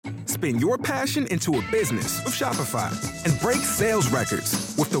Spin your passion into a business with Shopify and break sales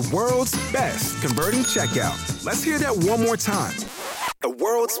records with the world's best converting checkout. Let's hear that one more time. The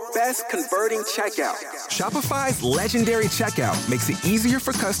world's best converting checkout. Shopify's legendary checkout makes it easier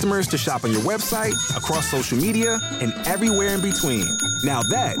for customers to shop on your website, across social media, and everywhere in between. Now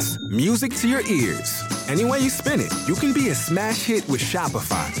that's music to your ears. Any way you spin it, you can be a smash hit with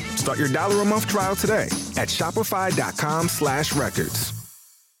Shopify. Start your $1 a month trial today at shopify.com/records.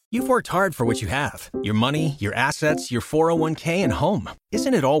 You've worked hard for what you have. Your money, your assets, your 401k, and home.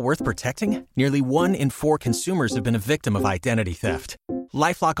 Isn't it all worth protecting? Nearly 1 in 4 consumers have been a victim of identity theft.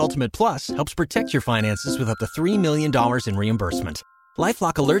 LifeLock Ultimate Plus helps protect your finances with up to $3 million in reimbursement.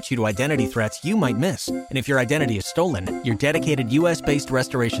 LifeLock alerts you to identity threats you might miss. And if your identity is stolen, your dedicated U.S.-based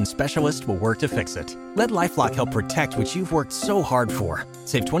restoration specialist will work to fix it. Let LifeLock help protect what you've worked so hard for.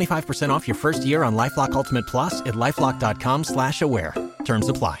 Save 25% off your first year on LifeLock Ultimate Plus at LifeLock.com/aware. Terms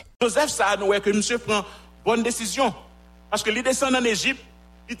apply. Joseph ça nous que monsieur prend bonne décision parce que il descend en Égypte,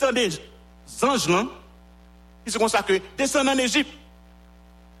 il tend des anges là, il se consacre descend en Égypte.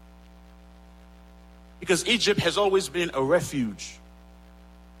 Because Egypt has always been a refuge,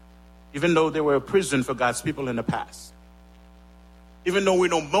 even though they were a prison for God's people in the past. Even though we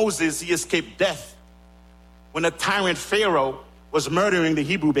know Moses, he escaped death when a tyrant Pharaoh was murdering the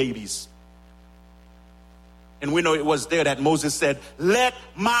Hebrew babies. And we know it was there that Moses said, "Let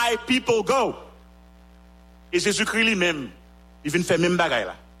my people go." Et Jésus-Christ lui-même, il vient faire même bagaille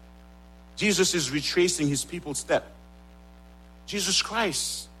là. Jesus is retracing his people's step. Jesus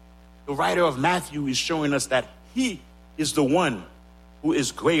Christ, the writer of Matthew, is showing us that he is the one who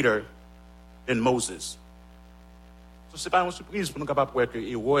is greater than Moses. So c'est pas une surprise pour nous capables de voir que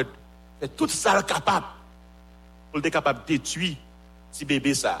Hérode fait tout ça capable pour être capable de détruire ce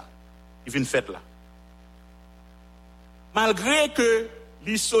bébé ça. Il vient fait là. Malgré que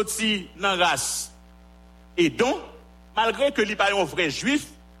li sorti dans race et donc malgré que li pas un vrai juif,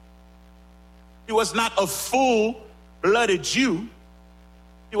 he was not a full-blooded Jew.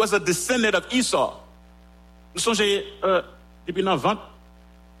 He was a descendant of Esau. Nous songez depuis dans vente,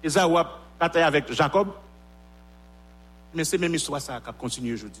 Esaü a bataille avec Jacob. Mais c'est même histoire ça qui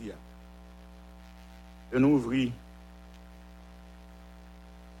continue aujourd'hui. Et nous ouvrir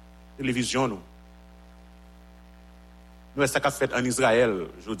télévision nous. Nous est-ce qu'a fait en Israël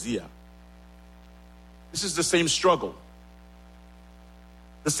aujourd'hui. This is the same struggle.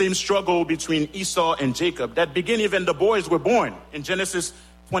 The same struggle between Esau and Jacob that began even the boys were born in Genesis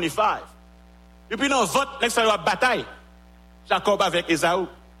 25. Et puis dans votre next bataille, Jacob avec Esaü.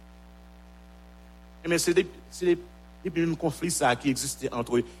 Mais c'est des mêmes conflits ça qui existaient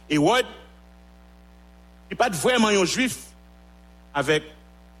entre eux. Hérode, il n'est pas vraiment un juif avec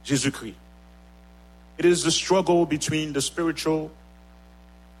Jésus-Christ. It is the struggle between the spiritual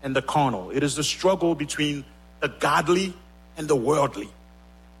and the carnal. It is the struggle between the godly and the worldly.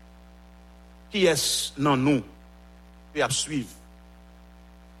 Qui est non nous qui a suivre?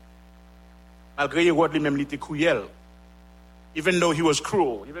 Malgré Hérode lui-même il était cruel. Even though he was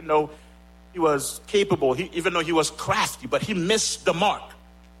cruel, even though he was capable, even though he was crafty, but he missed the mark.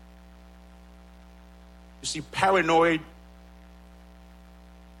 You see, paranoid,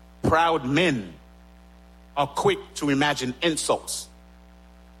 proud men are quick to imagine insults.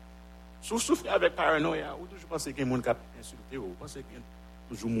 Si vous souffrez avec paranoïa, vous toujours pensez qu'il y a des gens qui insultent, vous pensez qu'il y a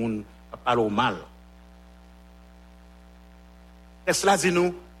toujours des gens qui parlent mal. Et cela dit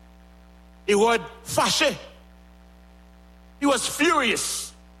nous, Hérode fâché. He was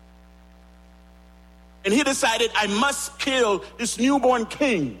furious. And he decided, I must kill this newborn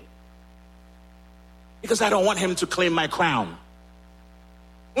king because I don't want him to claim my crown.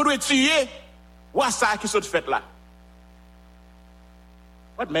 On doit tuer roi ça qui s'est fait là.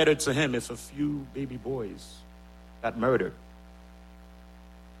 What mattered to him if a few baby boys got murdered?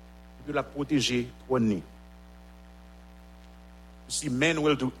 Il veut la protéger pour nous. You see, men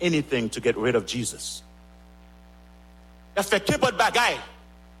will do anything to get rid of Jesus. Il a fait qu'importe bagaille,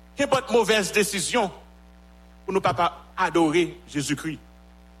 qu'importe mauvaise décision pour nous pas adorer Jésus-Christ.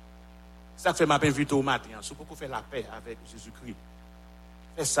 Ça fait m'inviter au matin. Si vous pouvez faire la paix avec Jésus-Christ,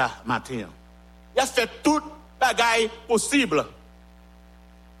 faites ça matin. Il a fait toute bagaille possible.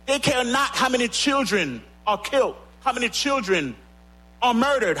 They care not how many children are killed, how many children are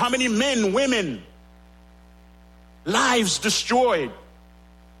murdered, how many men, women, lives destroyed,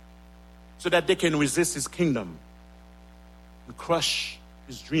 so that they can resist his kingdom and crush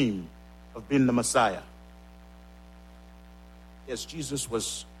his dream of being the Messiah. Yes, Jesus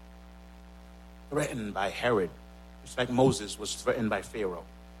was threatened by Herod, just like Moses was threatened by Pharaoh.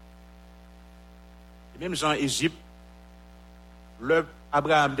 Et même Jean Égypte, le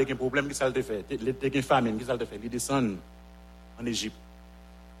Abraham a un problème, qui ça le fait? Il a une famine, qui ça le fait? Il descend en Égypte.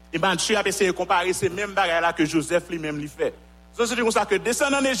 Et Dieu a essayé de comparer ces mêmes bagages-là que Joseph lui-même lui fait. C'est comme ça que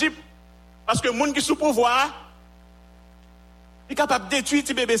descend en Égypte, parce que le monde qui est sous pouvoir, il est capable de détruire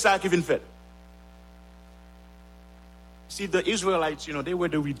ce bébé ça qui vient de faire. See, the Israelites, they were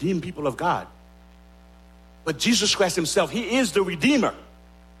the redeemed people of God. But Jesus Christ himself, he is the Redeemer.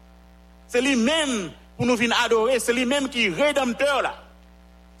 C'est lui-même pour nous venir adorer, c'est lui-même qui est rédempteur là.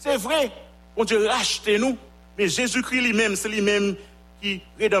 C'est vrai, bon Dieu rachète nous, mais Jésus-Christ lui-même, c'est lui-même qui est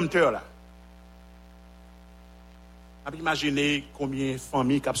rédempteur là. On peut imaginer combien de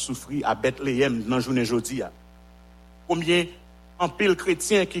familles qui ont souffert à Bethléem dans la journée aujourd'hui. Combien en pile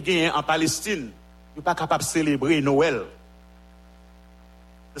chrétiens qui gagnent en Palestine, ils ne sont pas capables de célébrer Noël.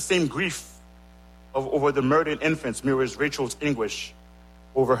 The same grief over the murdered infants mirrors Rachel's anguish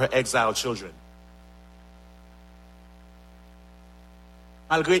over her exiled children.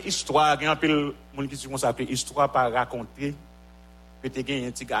 Malgré l'histoire, il y a un peu de gens qui disent que l'histoire pas raconter que tu as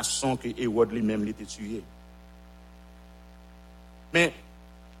un petit garçon que Hérode lui-même l'a tué. Mais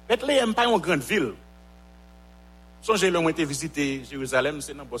Bethléem n'est pas une grande ville. Songez, on a été visiter Jérusalem,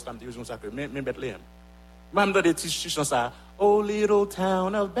 c'est dans Boston, mais Bethléem. Même dans des petits chansons, ça, oh little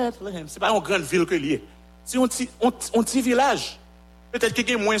town of Bethlehem. C'est pas une grande ville que lié. C'est un petit village. Peut-être qu'il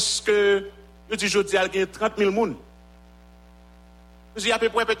y a moins que, je dis, il y a 30 000 personnes. Il y a à peu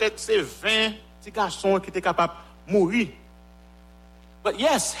près peut-être c'est 20 petits garçons qui étaient capables de mourir. But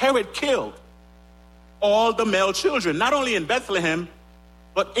yes, Herod killed all the male children, not only in Bethlehem,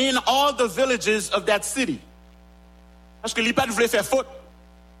 but in all the villages of that city. Parce que il pas de voulait faire faute.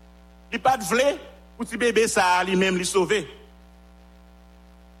 Il pas de voulait pour petit bébé ça lui-même lui sauver.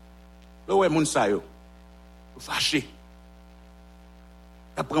 Là ouais moun sa yo. Fâché.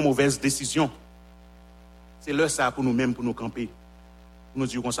 Il prend mauvaise décision. C'est là ça pour nous-mêmes pour nous camper. Pour nous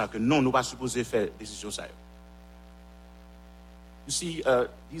dire comme ça que non, nous pas supposé faire décision ça yo. You see,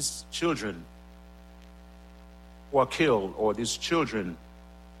 these children who are killed, or these children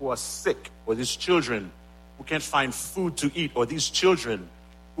who are sick, or these children who can't find food to eat, or these children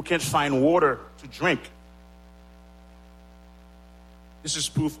who can't find water to drink. This is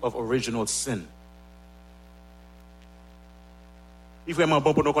proof of original sin. Il est vraiment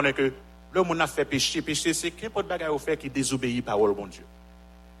bon pour nous connaître que le monde a fait péché. Péché, c'est qu'importe bagage au fait qui désobéit parole bon Dieu.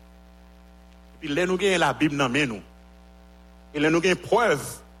 Et puis, là, nous avons la Bible dans nous. Et là, nous avons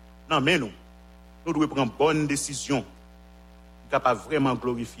preuve dans nous. Nous devons prendre bonne décision. Capable vraiment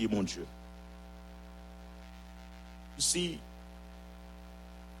glorifier mon Dieu. You see,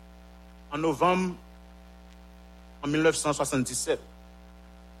 en novembre, en 1977,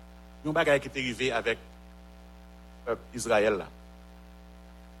 il y a un bagage qui est arrivé avec le peuple d'Israël là.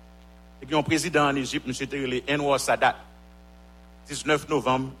 Et il y a un président en Égypte, M. Terele Anwar Sadat, 19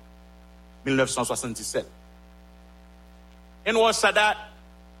 novembre 1977. Anwar Sadat,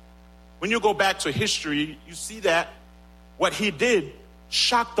 when you go back to history, you see that what he did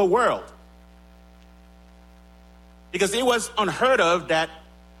shocked the world. Because it was unheard of that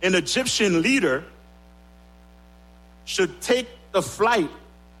an Egyptian leader should take the flight,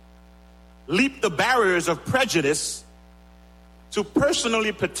 leap the barriers of prejudice to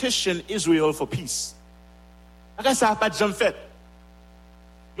personally petition Israel for peace. Ça n'a pas de jamais fait.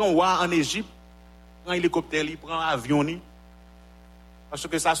 Il y a un roi en Égypte, il prend un hélicoptère, il prend un avion. Parce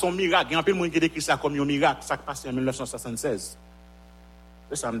que ça, c'est un miracle. Il y a un peu de monde qui décrit ça comme un miracle. Ça qui passé en 1976.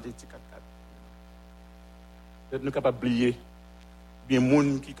 Ça me dit 4-4. Peut-être nous capables d'oublier. Bien,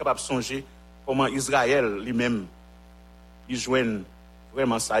 monde qui est capable de songer comment Israël lui-même, il joigne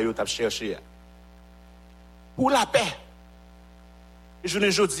vraiment ça, il a cherché. Pour la paix. Et je ne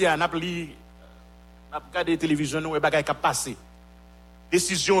dis pas, on a regardé la télévision, on a regardé ce qui a passé.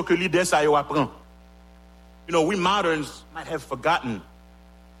 Décision que l'idée ça y apprend. You know, we moderns might have forgotten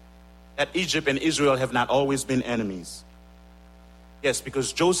that Egypt and Israel have not always been enemies. Yes,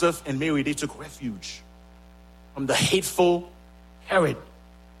 because Joseph and Mary, they took refuge from the hateful Herod.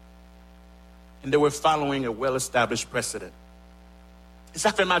 And they were following a well-established precedent. Et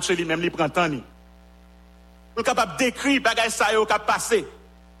ça fait match lui-même, il prend temps. Pour capable décrire bagay ça yo k'ap passé.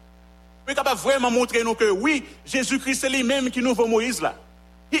 Pour capable vraiment montrer nous que oui, Jésus-Christ c'est lui-même qui nous voit Moïse là.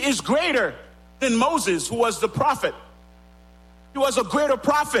 He is greater than Moses, who was the prophet. He was a greater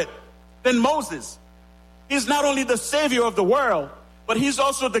prophet than Moses. He's not only the savior of the world, but he's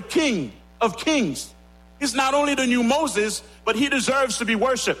also the king of kings. He's not only the new Moses, but he deserves to be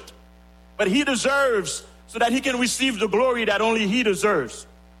worshiped. But he deserves so that he can receive the glory that only he deserves.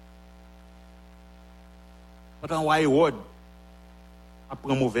 But on why Herod a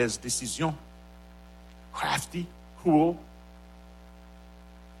pris une mauvaise décision, crafty, cruel.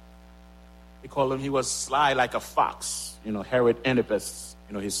 They call him, he was sly like a fox. Herod Antipas,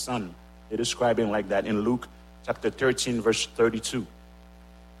 his son. They describe him like that in Luke chapter 13, verse 32.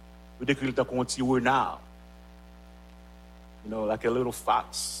 We décrit le temps qu'on tire now. Like a little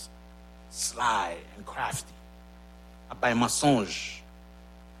fox, sly and crafty. By mensonge.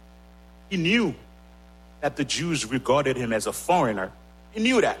 He knew that the Jews regarded him as a foreigner. He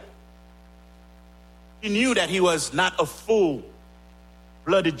knew that. He knew that he was not a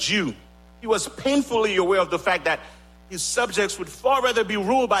full-blooded Jew. He was painfully aware of the fact that his subjects would far rather be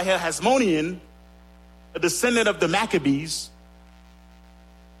ruled by a Hasmonean, a descendant of the Maccabees,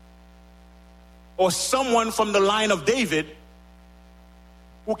 or someone from the line of David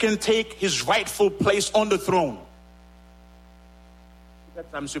who can take his rightful place on the throne.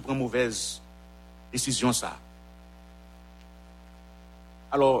 Ça, monsieur prend mauvaise décision, ça.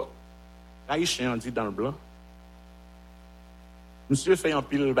 Alors, Haïtien dit dans le blanc, monsieur fait un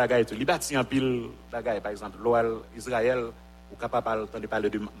pile bagaille, il bâtit un pile bagaille, par exemple, l'Oal Israël, ou capable de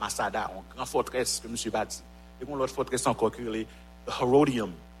parler de Masada, une grande forteresse que monsieur bâtit. Et une autre forteresse encore que the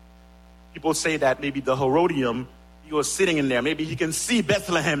Herodium. People say that maybe the Herodium, he was sitting in there, maybe he can see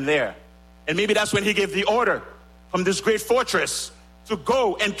Bethlehem there. And maybe that's when he gave the order from this great fortress to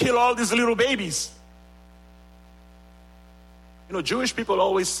go and kill all these little babies. Jewish people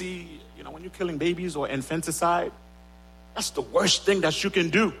always see, when you're killing babies or infanticide, that's the worst thing that you can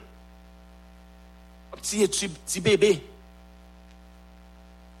do. Petit bébé.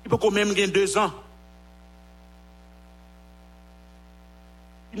 Il peut quand même gagner 2 ans.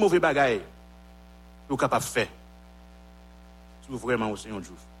 Il mauvais bagaille. Vous capable de faire. Si vous vraiment aussi un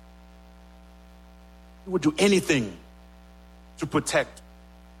juif. He would do anything to protect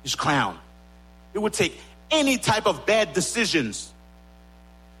his crown. He would take any type of bad decisions,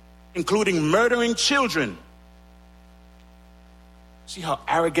 including murdering children. See how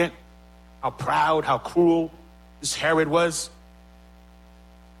arrogant, how proud, how cruel this Herod was?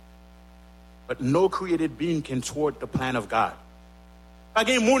 But no created being can thwart the plan of God. Pas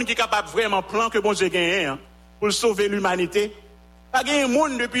de monde qui est capable vraiment plan que bon Dieu gagne pour sauver l'humanité. Pas de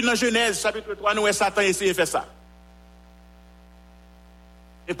monde depuis dans Genèse chapitre 3 nous Satan essayer de faire ça.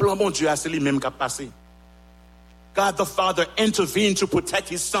 Et plan bon Dieu c'est lui-même qui a passé. God the Father intervened to protect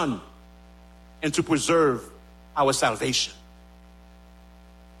his son and to preserve our salvation.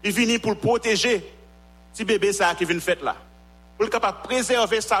 Il vient pour protéger ce bébé ça qui vient de faire là. Pour le capable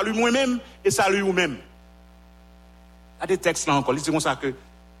préserver salut moi-même et salut vous-même. Il y a des textes là encore, il dit comme ça que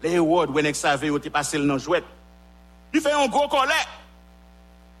les Hérodes, when ils savaient où était passé le nom jouet, il fait un gros colère.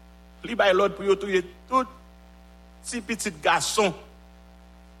 Il baille l'autre pour tuer tout ces petits garçons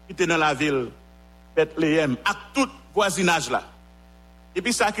qui étaient dans la ville Bethléem, à tout voisinage là. Et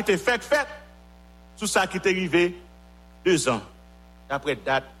puis ça qui était fait, tout ça qui était arrivé 2 ans. D'après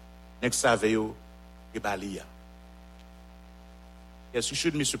date, next saveo, Gebalia. Yes, you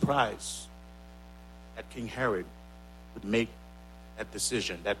shouldn't be surprised that King Herod would make that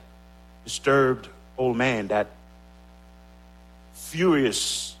decision, that disturbed old man, that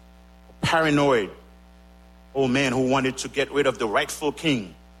furious, paranoid old man who wanted to get rid of the rightful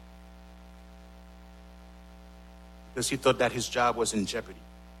king because he thought that his job was in jeopardy.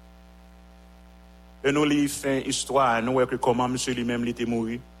 Et nous lui fait histoire, nous voyons que comment monsieur lui-même était mort.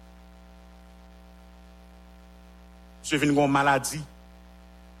 Monsieur vient d'une maladie,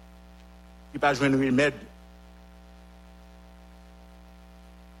 il pas jouer un remède.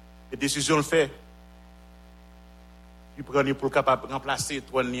 Et décision le fait. Il prend pour capable remplacer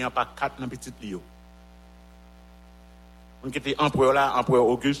trône par 4 dans petit lio. On qui était empereur là, empereur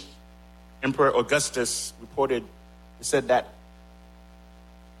Auguste, Emperor Augustus reported, he said that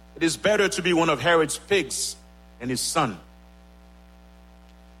it is better to be one of Herod's pigs than his son.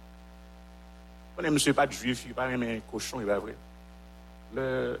 Monsieur pas juif, il pas un cochon, il va vrai.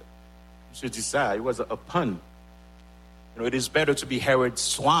 Le monsieur dit ça, it was a pun. It is better to be Herod's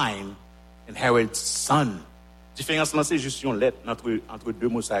swine than Herod's son. Différence là c'est juste une lettre entre 2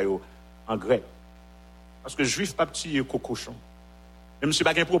 mots ça en grec. Parce que juif pas petit cochon. Mais monsieur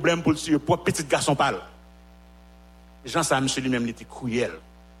pas un problème pour tuer pour petit garçon pâle. Les gens ça monsieur lui-même il était cruel.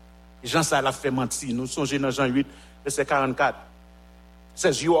 Les gens ça l'a fait mentir. Nous songez dans Jean 8 verset 44. It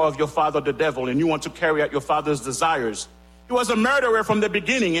says, you are of your father the devil, and you want to carry out your father's desires. He was a murderer from the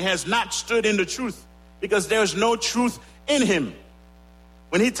beginning and has not stood in the truth, because there is no truth in him.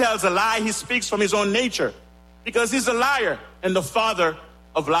 When he tells a lie, he speaks from his own nature, because he's a liar and the father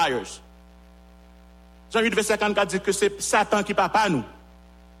of liars. Jean 8 verset 54 dit que c'est Satan qui papa nous.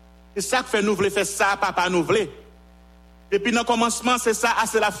 C'est ça que fait nous voulons faire ça, papa nous voulons. Depuis le commencement, c'est ça,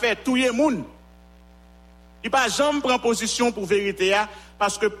 c'est la fête, tout le monde. Il pas jamais prend position pour vérité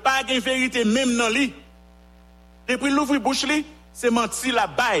parce que pas de vérité même dans lui. Depuis l'ouvrir bouche li, c'est menti la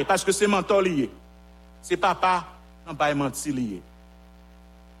baille parce que c'est mentor lié. C'est papa non pas menti lié.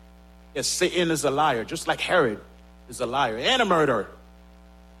 Yes, Satan is a liar, just like Herod is a liar and a murderer.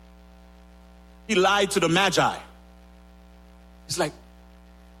 He lied to the Magi. He's like,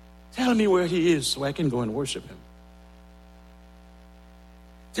 tell me where he is so I can go and worship him.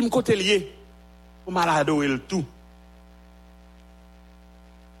 Tim kote lié, pour malado il tout.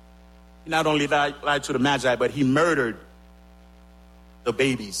 He not only lied to the Magi, but he murdered the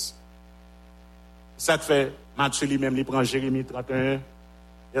babies. Ça fait Matthieu lui-même, il prend Jérémie 31,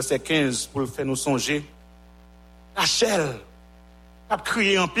 verset 15, pour le faire nous songer. Rachel a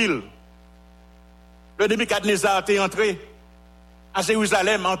crié en pile. Le Nebuchadnezzar était entré à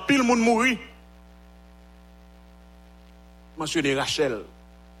Jérusalem, en pile monde mourit. Mentionné Rachel.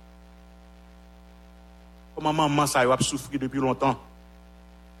 Comment maman ça a souffert depuis longtemps.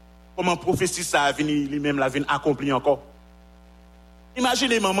 Comment prophétie ça a venu lui-même la vie accomplie encore.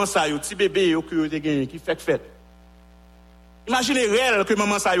 Imaginez maman ça yo petit bébé yo que te gagné qui fait fête. Imaginez réel que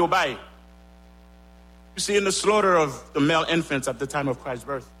maman ça yo bail. You see, in the slaughter of the male infants at the time of Christ's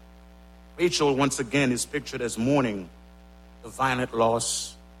birth, Rachel once again is pictured as mourning the violent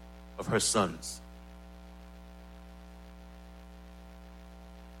loss of her sons.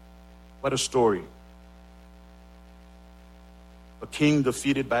 What a story. A king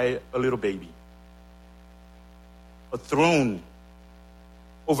defeated by a little baby. A throne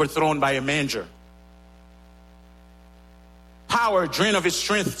overthrown by a manger. Power drained of its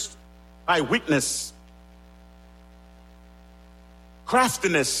strength by weakness.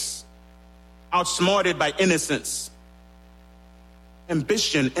 Craftiness outsmarted by innocence.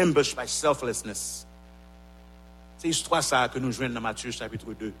 Ambition ambushed by selflessness. C'est l'histoire ça que nous joignons dans Matthieu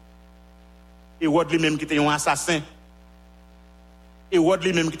chapitre 2. Et Hérode lui-même qui était un assassin. Et Hérode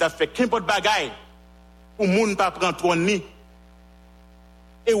lui-même qui t'a fait qu'importe bagaille pour moun pas prendre trône ni.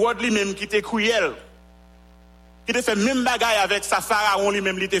 Et Hérode lui-même qui était cruel. Qui t'a fait même bagaille avec sa pharaon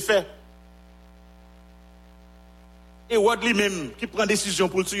lui-même il t'a fait. Et Hérode lui-même qui prend décision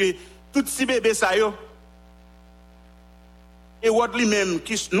pour tuer tout si bébé ça yo. Et Hérode lui-même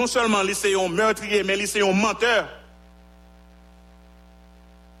qui non seulement lui c'est un meurtrier mais lui c'est un menteur.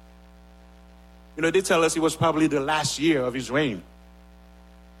 You know, they tell us it was probably the last year of his reign.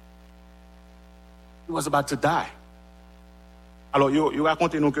 He was about to die. Alors, yo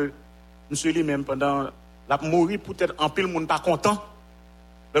raconte nous que monsieur lui-même pendant la mourir peut-être en pile monde pas content.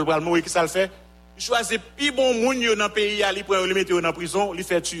 Le bral mourir qui ça le fait? Il choisit plus bon monde yo dans pays ali pour le mettre en prison, il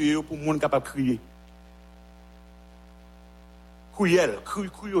fait tuer pour monde capable crier.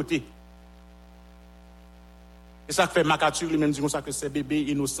 Cruauté. Et ça fait Macature lui-même dit comme ça que ces bébés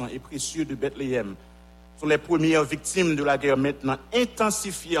innocents et précieux de Bethléem sont les premières victimes de la guerre maintenant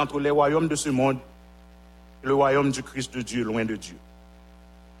intensifiée entre les royaumes de ce monde et le royaume du Christ de Dieu, loin de Dieu.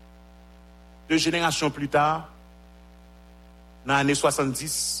 2 générations plus tard, dans l'année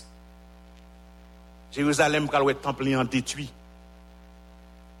 70, Jérusalem va être temple en détruit.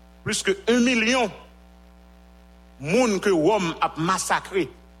 Plus que 1 million de monde que Rome a massacré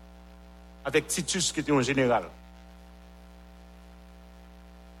avec Titus qui était un général.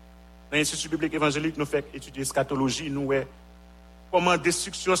 Dans l'Institut biblique évangélique, nous faisons étudier eschatologie, nous voyons comment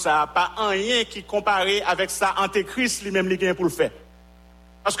destruction ça n'a pas rien qui comparé avec ça antéchrist lui-même li gagne pour le faire.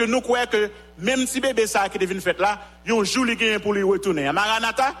 Parce que nous croyons que même si bébé ça qui devine fait là, il y a un jour li gagne pour lui retourner. À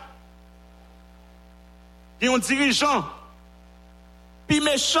Maranatha, il y a un dirigeant plus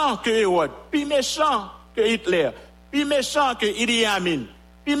méchant que Hérode, plus méchant que Hitler, plus méchant que Idi Amin,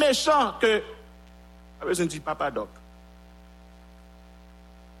 plus méchant que je dis Papa Doc.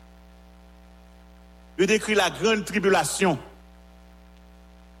 Il décrit la grande tribulation.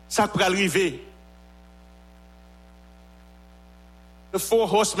 Ça peut arriver. The 4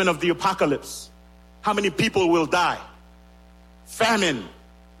 horsemen of the apocalypse. How many people will die? Famine,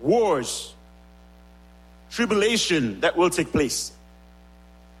 wars, tribulation that will take place.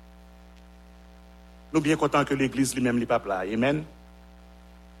 Nous bien contents que l'Église lui-même n'est pas là. Amen.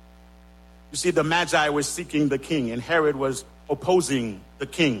 You see, the Magi were seeking the king, and Herod was opposing the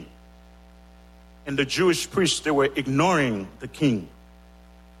king. And the Jewish priests, they were ignoring the king.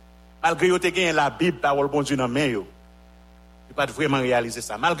 Malgré yo te gen la Bible, parole bon Dieu dans main yo, ils pas vraiment réaliser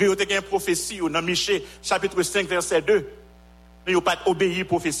ça. Malgré yo te gen prophétie yo dans Michée chapitre 5 verset 2, mais yo pas obéir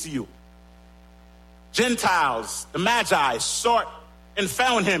prophétie yo. Gentiles, the Magi, sought and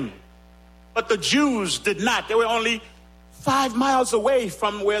found him, but the Jews did not. They were only 5 miles away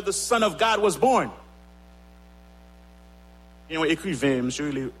from where the Son of God was born. Il y a un écrivain,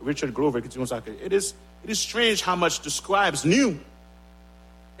 M. Richard Glover, qui dit comme ça que it is It is strange how much the scribes knew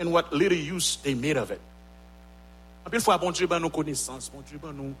and what little use they made of it. En pile fois, bon Dieu ban nous connaissance, bon Dieu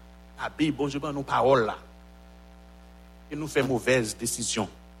ban nous la Bible, bon Dieu ban nous parole là. Et nous fait mauvaise décision.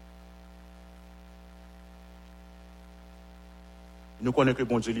 Nous connaissons que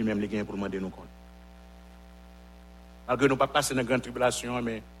bon Dieu lui-même les gagne pour demander nous compte. Malgré nous pas passer dans une grande tribulation,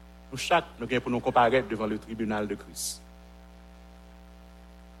 mais nous chaque nous gagne pour nous comparer devant le tribunal de Christ.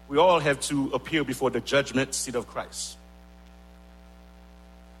 We all have to appear before the judgment seat of Christ.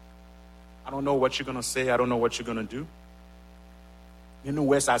 I don't know what you're going to say. I don't know what you're going to do. Mais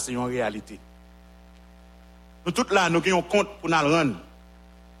nous, ça, c'est une réalité. Nous tous là, nous avons un compte pour nous rendre.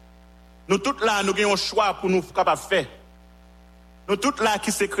 Nous tous là, nous avons un choix pour nous capables de faire. Nous tous là,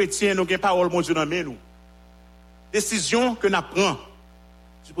 qui sommes chrétiens, nous avons une parole, mon Dieu, dans nous. Décision que nous prenons,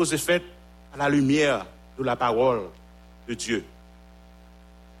 supposée faite à la lumière de la parole de Dieu.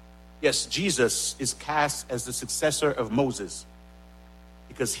 Yes, Jesus is cast as the successor of Moses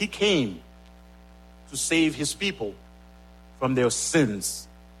because he came to save his people from their sins.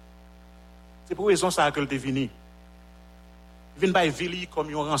 C'est pour raison ça que il est venu. Il vient pas vivre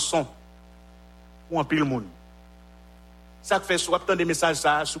comme une rançon pour un pile monde. Ça fait soit tant des messages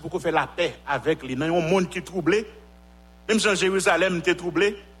ça, c'est pour faire la paix avec les dans un monde qui est troublé. Même Jean Jérusalem était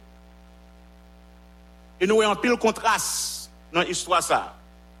troublé. Et nous avons un pile contraste dans l'histoire ça.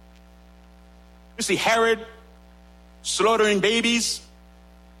 You see Herod slaughtering babies,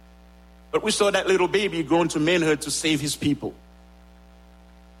 but we saw that little baby grown to manhood to save his people.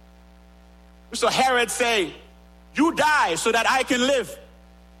 We saw Herod say, "You die so that I can live."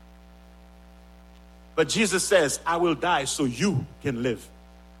 But Jesus says, "I will die so you can live."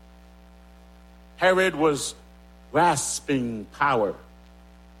 Herod was grasping power,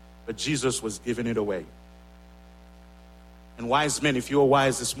 but Jesus was giving it away. And wise men, if you're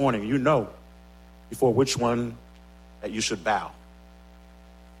wise this morning, you know before which one that you should bow.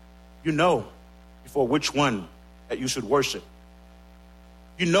 You know before which one that you should worship.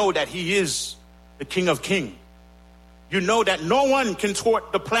 You know that he is the King of Kings. You know that no one can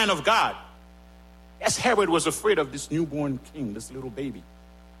thwart the plan of God. Yes, Herod was afraid of this newborn king, this little baby.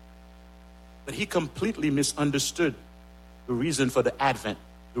 But he completely misunderstood the reason for the advent,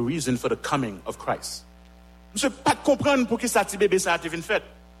 the reason for the coming of Christ. Monsieur, pas comprendre pour qui ça petit bébé ça a été fait.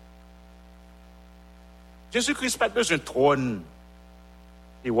 Jésus-Christ n'a pas besoin de trône.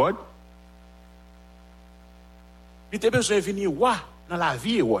 Ewod. Il a besoin de venir dans la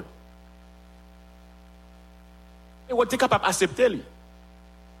vie, Ewod. Ewod, tu es capable d'accepter lui.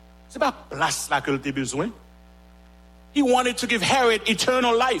 Ce n'est pas place là que tu as besoin. He wanted to give Herod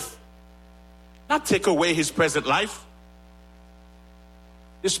eternal life, not take away his present life.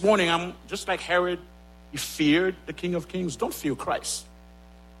 This morning, I'm just like Herod. He feared the King of Kings. Don't fear Christ.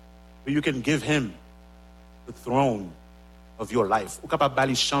 But you can give him the throne of your life. Ou capable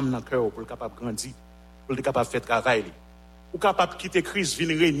bali chambre dans cœur pour capable grandir, pour capable faire travail. Ou capable quitter Christ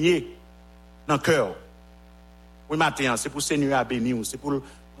venir régner dans cœur. Oui matin, c'est pour Seigneur à bénir, c'est pour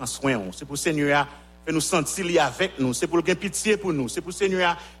prendre soin, c'est pour Seigneur faire nous sentir liés avec nous, c'est pour le gagner pitié pour nous, c'est pour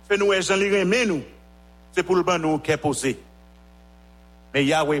Seigneur faire nous gens li aimer nous. C'est pour le ban nous qui posé. May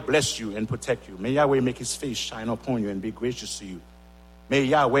Yahweh bless you and protect you. May Yahweh make his face shine upon you and be gracious to you. May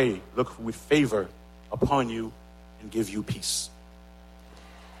Yahweh look with favor upon you and give you peace.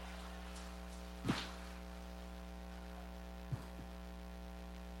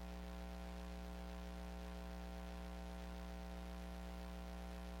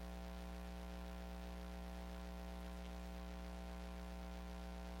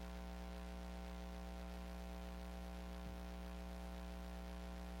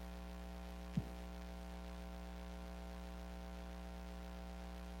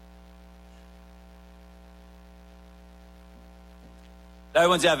 Là,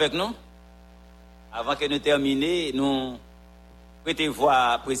 on dit avec nous, avant que nous terminions, nous prêtons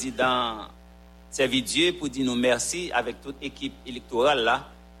voix au président Servi Dieu pour dire nous merci avec toute l'équipe électorale là,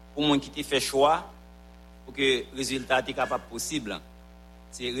 pour monde qui fait choix, pour que le résultat soit capable possible.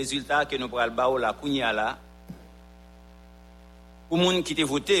 C'est le résultat que nous prenons là, Kounia là. Pour monde qui a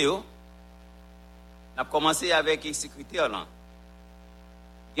voté, on a commencé avec les secrétaires là.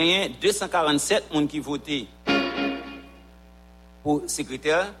 Il y a 247 personnes qui voté pour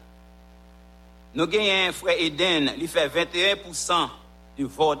secrétaire. Nous avons frère Eden, il fait 21% du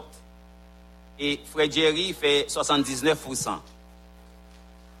vote et frère Jerry fait 79%.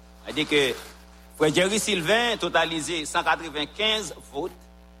 C'est-à-dire que frère Jerry Sylvain totalisé 195 votes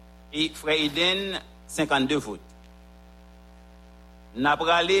et frère Eden 52 votes. Nous avons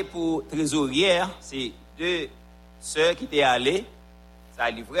allé pour trésorière, c'est deux sœurs qui étaient allées, ça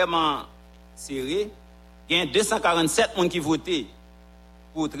allait vraiment serré. il y a 247 personnes qui votaient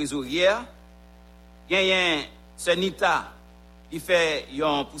pour trésorière. Il y a un Senita qui fait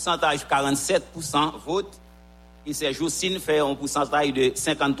un pourcentage de 47% vote. Et c'est Jocelyne fait un pourcentage de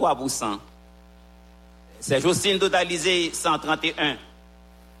 53%. C'est Jocelyne totalisé 131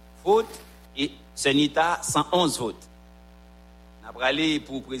 votes et Senita 111 votes. On a aller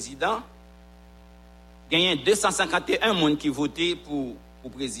pour président. Il y a 251 personnes qui votaient pour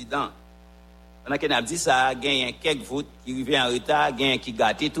président. On a dit ça, il y a quelques votes qui arrivaient en retard, il y a qui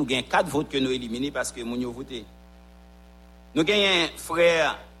gâtaient tout, il y a 4 votes que nous éliminés parce que nous avons voté. Nous avons un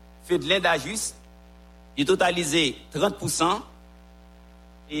frère Fédelin d'Ajus qui a totalisé 30%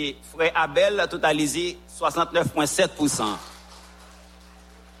 et frère Abel a totalisé 69,7%.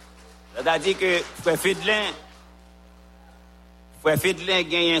 C'est-à-dire que frère Fédelin a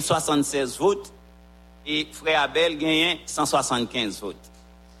gagné 76 votes et frère Abel a gagné 175 votes.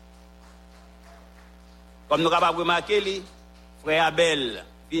 Comme nous avons remarqué, frère Abel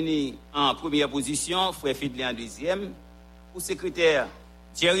finit en première position, frère Fédelin en deuxième. Pour secrétaire,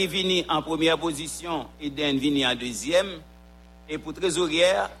 Thierry vini en première position, Eden vini en deuxième. Et pour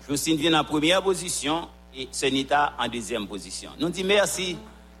trésorière, Jocelyne vient en première position et Senita en deuxième position. Nous disons merci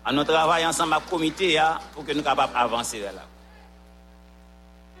à notre travail ensemble avec le comité pour que nous soyons capables d'avancer là.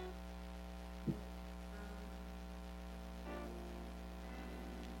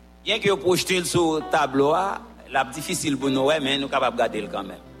 Bien que vous projetez sur le tableau, c'est difficile pour nous, mais nous sommes capables de garder quand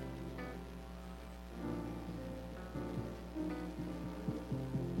même.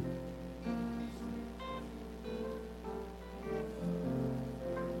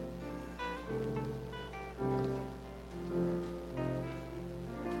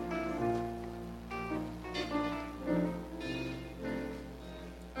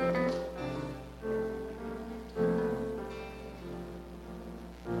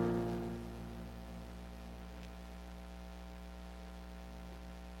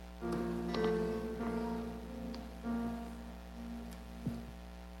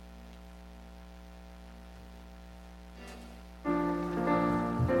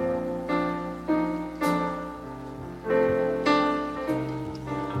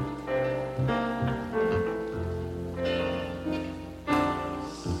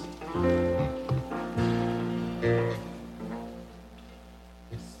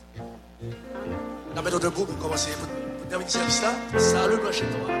 Mettons debout pour commencer. Pour terminer ce service-là, salut le plancher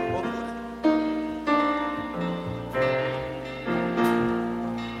toi.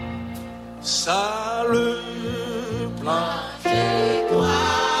 Salut le plancher toi.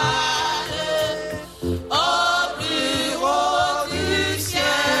 Au plus haut du ciel,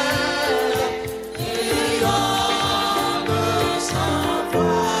 ayant de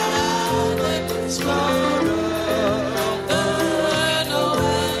savoir splendeur.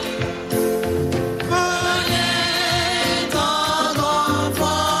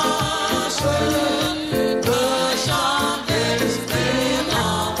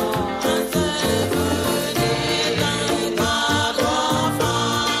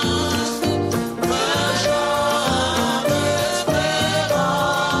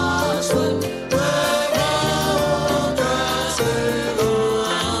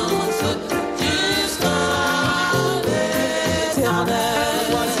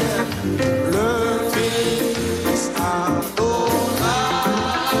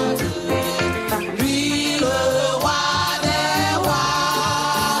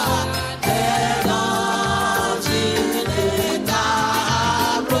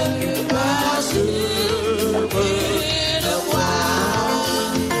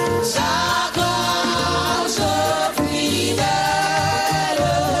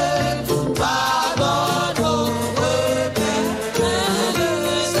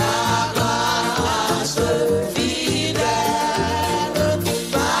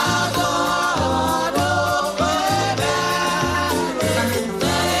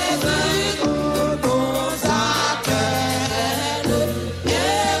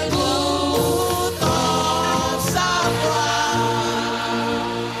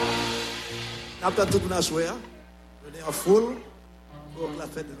 Après tout le monde a joué, venez en foule pour la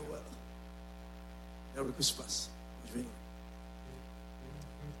fête de Noël. Merry Christmas.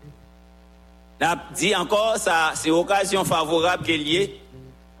 On dit encore, ça, c'est une occasion favorable qu'il y ait.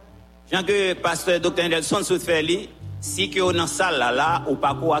 Jean que pasteur Dr. Nelson souhaite faire, si que on dans salle là, ou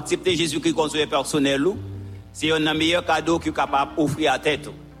pas pour accepter Jésus-Christ comme son personnel, c'est un meilleur cadeau qu'il est capable d'offrir à tête.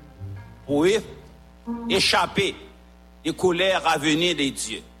 Pour échapper des colères à venir de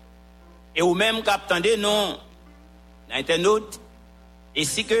Dieu. Et ou même qu'attendez non internaute et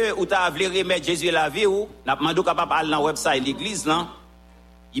si que ou t'a voulu remettre Jésus la vie ou n'a demandé capable aller dans website l'église là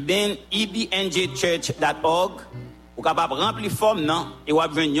ebnjchurch.org, ou capable remplir forme non et ou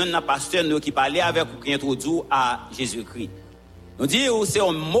venir un pasteur nous qui parler avec ou qui introduit à Jésus-Christ. Nous disons c'est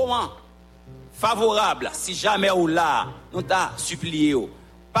un moment favorable si jamais ou là nous t'a supplié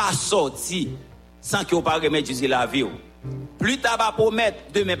pas sorti sans que vous pas remettre Jésus la vie. Plus tard pas promettre,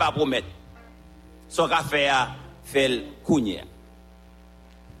 demain pas promettre. Son affaire fait le cougner.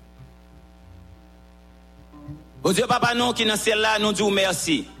 Bon Dieu papa nous qui dans celle-là nous disons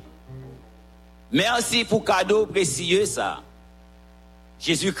merci. Merci pour cadeau précieux ça.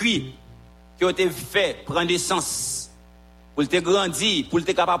 Jésus-Christ qui a été fait prendre naissance pour te grandir, pour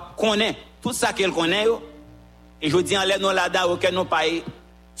te capable connaître tout ça qu'elle connaît et je dis en l'air nous là-dedans auquel nous pas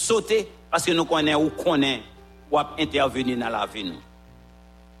sauter parce que nous connaissons ou intervenir dans la vie nous.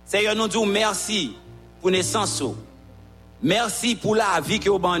 Seigneur nous disons merci pour naissance. Merci pour la vie que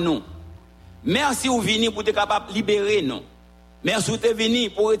vous ban nous. Merci ou vini pour te capable libérer nous. Merci ou te vini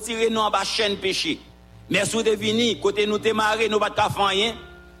pour retirer nous en bas chaîne péché. Merci ou te vini côté nous te marrer nous pas faire rien.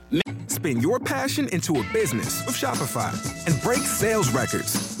 Spin your passion into a business with Shopify and break sales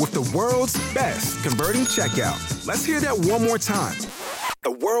records with the world's best converting checkout. Let's hear that one more time.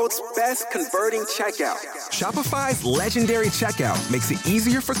 The world's best converting checkout. Shopify's legendary checkout makes it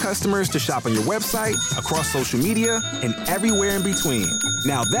easier for customers to shop on your website, across social media, and everywhere in between.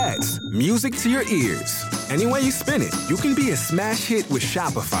 Now that's music to your ears. Any way you spin it, you can be a smash hit with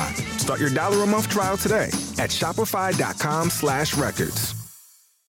Shopify. Start your $1 a month trial today at shopify.com/records.